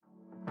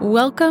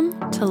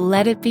Welcome to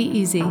Let It Be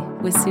Easy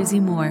with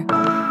Susie Moore.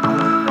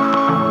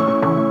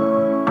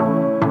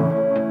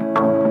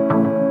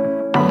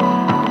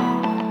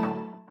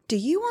 Do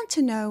you want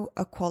to know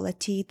a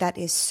quality that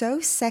is so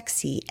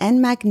sexy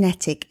and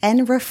magnetic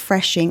and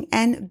refreshing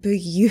and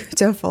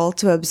beautiful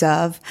to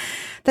observe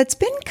that's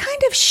been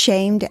kind of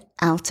shamed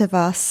out of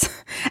us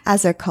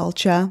as a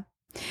culture?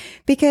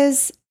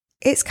 Because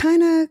it's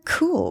kind of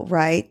cool,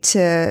 right,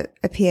 to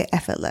appear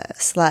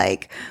effortless,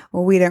 like,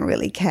 well, we don't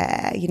really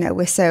care,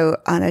 we're so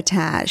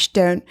unattached,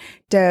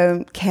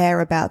 don't care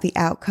about the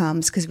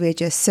outcomes because we're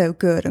just so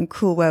good and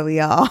cool where we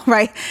are,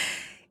 right?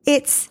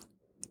 It's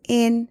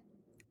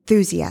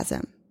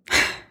enthusiasm.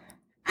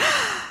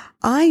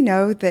 I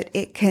know that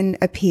it can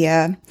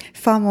appear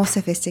far more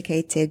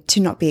sophisticated to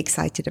not be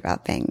excited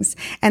about things.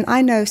 And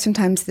I know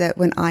sometimes that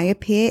when I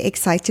appear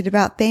excited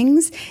about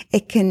things,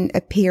 it can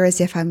appear as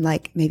if I'm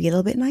like maybe a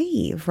little bit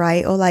naive,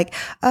 right? Or like,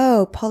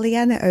 oh,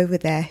 Pollyanna over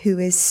there who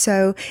is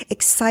so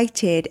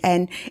excited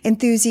and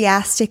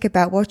enthusiastic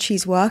about what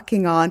she's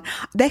working on.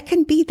 There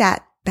can be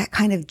that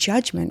kind of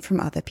judgment from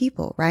other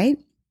people, right?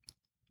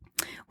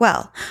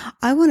 Well,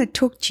 I want to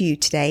talk to you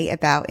today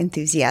about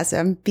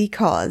enthusiasm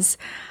because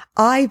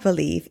I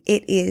believe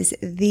it is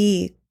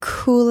the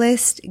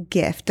coolest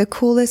gift, the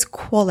coolest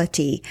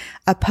quality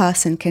a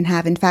person can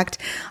have. In fact,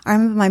 I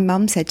remember my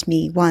mum said to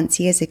me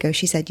once years ago,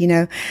 she said,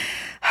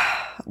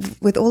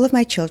 with all of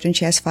my children,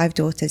 she has 5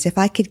 daughters. If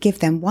I could give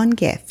them one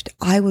gift,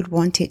 I would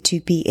want it to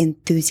be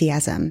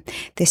enthusiasm,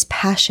 this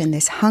passion,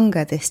 this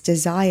hunger, this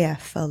desire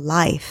for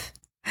life.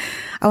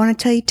 I want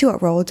to tell you too what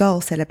Roald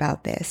Dahl said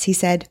about this. He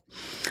said,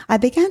 I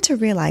began to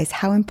realize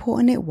how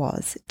important it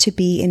was to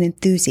be an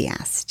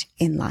enthusiast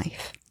in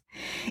life.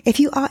 If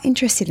you are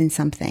interested in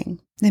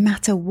something, no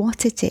matter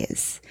what it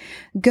is,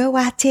 go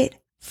at it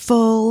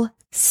full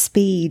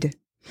speed.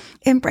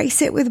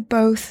 Embrace it with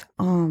both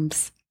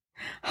arms.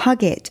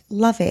 Hug it,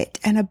 love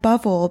it, and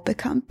above all,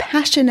 become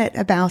passionate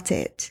about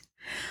it.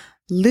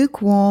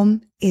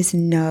 Lukewarm is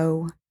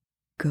no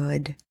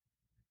good.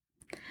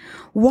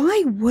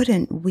 Why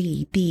wouldn't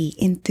we be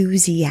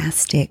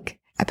enthusiastic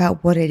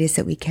about what it is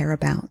that we care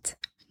about?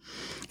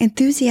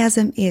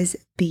 Enthusiasm is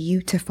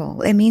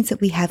beautiful. It means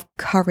that we have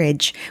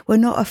courage. We're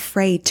not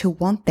afraid to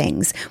want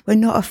things. We're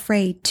not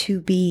afraid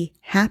to be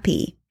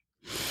happy.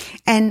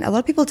 And a lot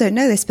of people don't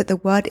know this, but the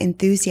word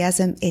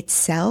enthusiasm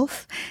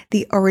itself,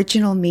 the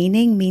original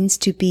meaning means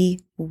to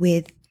be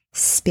with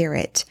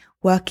spirit,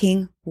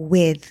 working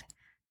with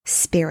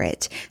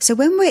spirit. So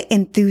when we're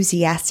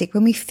enthusiastic,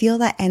 when we feel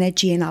that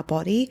energy in our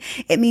body,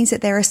 it means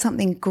that there is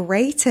something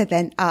greater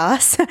than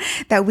us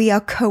that we are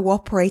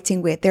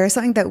cooperating with. There is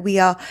something that we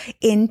are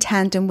in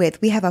tandem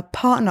with. We have a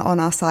partner on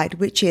our side,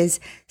 which is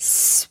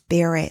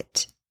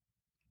spirit.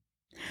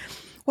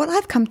 What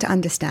I've come to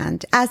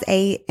understand as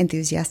an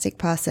enthusiastic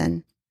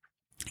person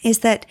is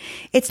that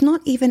it's not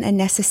even a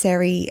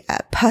necessary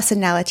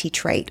personality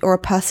trait or a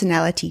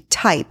personality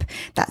type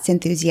that's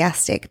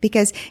enthusiastic,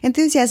 because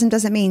enthusiasm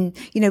doesn't mean,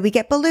 we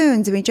get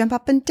balloons and we jump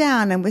up and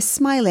down and we're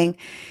smiling.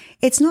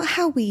 It's not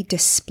how we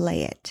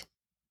display it,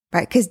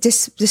 right? Because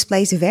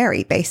displays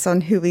vary based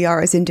on who we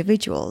are as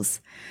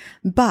individuals.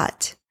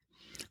 But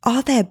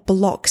are there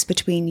blocks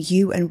between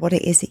you and what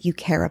it is that you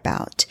care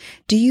about?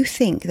 Do you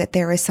think that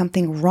there is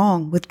something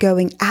wrong with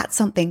going at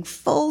something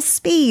full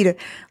speed,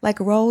 like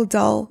Roald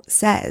Dahl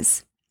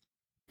says?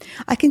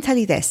 I can tell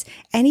you this,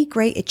 any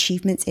great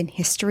achievements in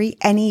history,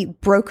 any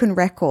broken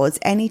records,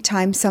 any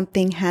time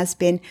something has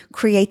been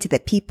created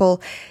that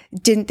people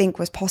didn't think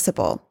was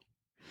possible,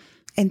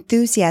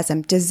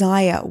 enthusiasm,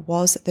 desire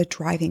was the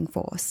driving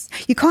force.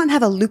 You can't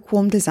have a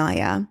lukewarm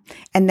desire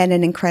and then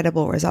an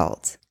incredible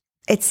result.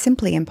 It's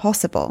simply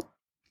impossible.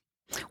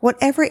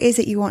 Whatever it is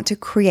that you want to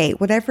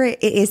create, whatever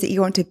it is that you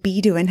want to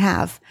be, do, and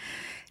have,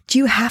 do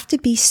you have to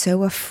be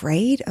so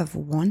afraid of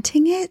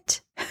wanting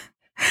it?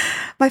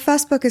 My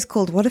first book is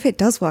called What If It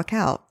Does Work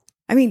Out?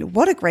 I mean,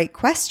 what a great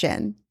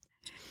question.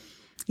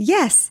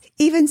 Yes,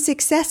 even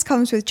success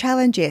comes with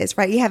challenges,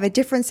 right? You have a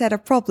different set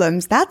of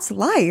problems. That's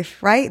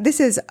life, right? This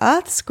is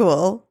Earth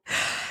School.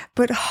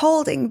 But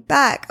holding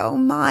back, oh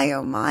my,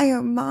 oh my,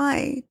 oh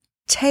my.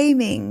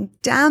 Taming,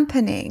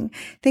 dampening,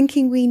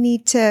 thinking we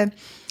need to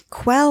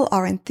quell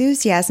our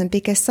enthusiasm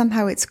because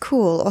somehow it's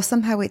cool or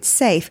somehow it's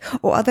safe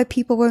or other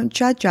people won't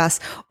judge us,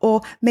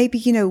 or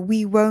maybe,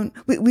 we won't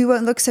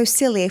look so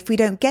silly if we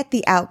don't get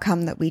the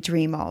outcome that we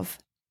dream of.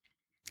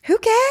 Who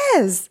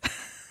cares?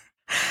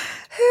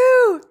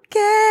 Who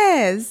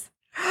cares?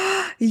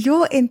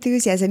 Your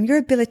enthusiasm, your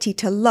ability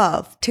to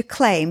love, to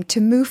claim,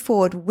 to move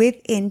forward with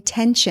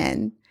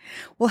intention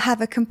will have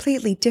a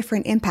completely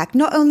different impact,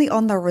 not only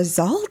on the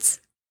results,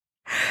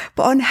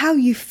 but on how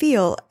you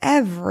feel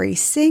every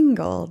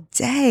single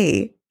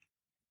day.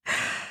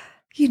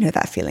 You know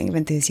that feeling of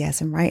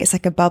enthusiasm, right? It's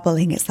like a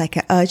bubbling, it's like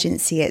an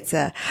urgency, it's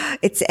a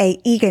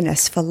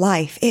eagerness for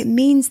life. It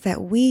means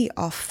that we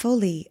are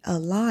fully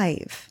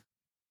alive.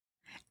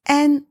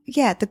 And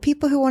yeah, the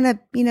people who want to,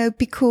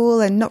 be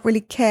cool and not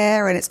really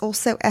care and it's all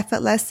so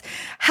effortless,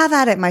 have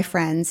at it, my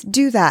friends.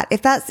 Do that.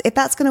 If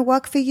that's going to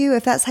work for you,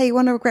 if that's how you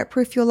want to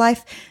regret-proof your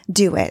life,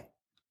 do it.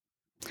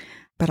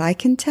 But I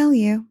can tell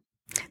you,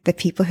 the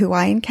people who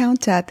I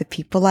encounter, the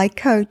people I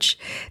coach,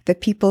 the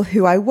people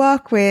who I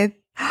work with,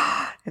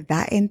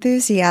 that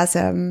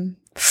enthusiasm,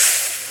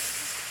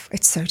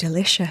 it's so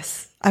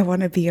delicious. I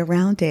want to be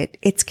around it.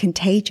 It's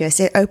contagious.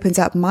 It opens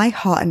up my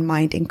heart and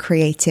mind in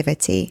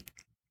creativity.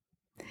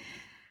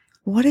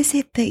 What is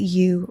it that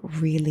you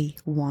really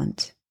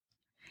want?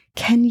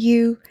 Can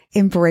you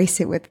embrace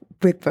it with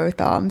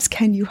both arms?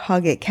 Can you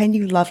hug it? Can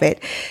you love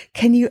it?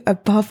 Can you,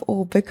 above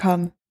all,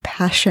 become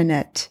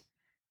passionate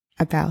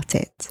about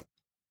it?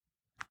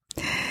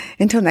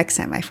 Until next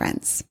time, my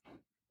friends,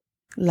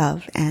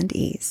 love and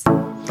ease.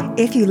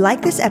 If you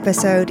like this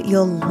episode,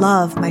 you'll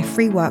love my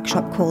free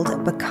workshop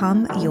called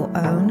Become Your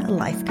Own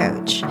Life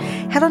Coach.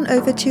 Head on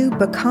over to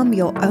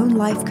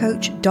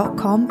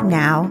becomeyourownlifecoach.com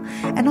now,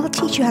 and I'll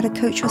teach you how to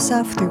coach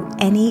yourself through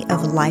any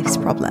of life's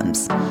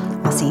problems.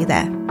 I'll see you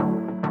there.